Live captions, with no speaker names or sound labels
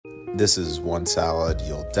This is one salad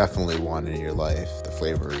you'll definitely want in your life. The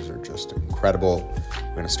flavors are just incredible.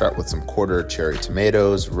 We're going to start with some quarter cherry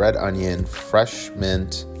tomatoes, red onion, fresh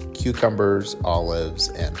mint, cucumbers, olives,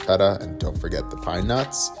 and feta. And don't forget the pine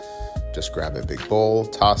nuts. Just grab a big bowl,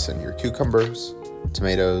 toss in your cucumbers,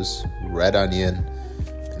 tomatoes, red onion,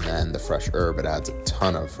 and then the fresh herb. It adds a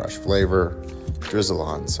ton of fresh flavor. Drizzle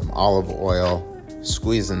on some olive oil,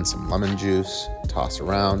 squeeze in some lemon juice, toss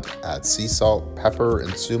around, add sea salt, pepper,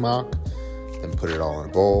 and sumac, then put it all in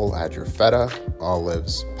a bowl, add your feta,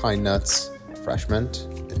 olives, pine nuts, fresh mint.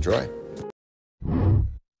 Enjoy.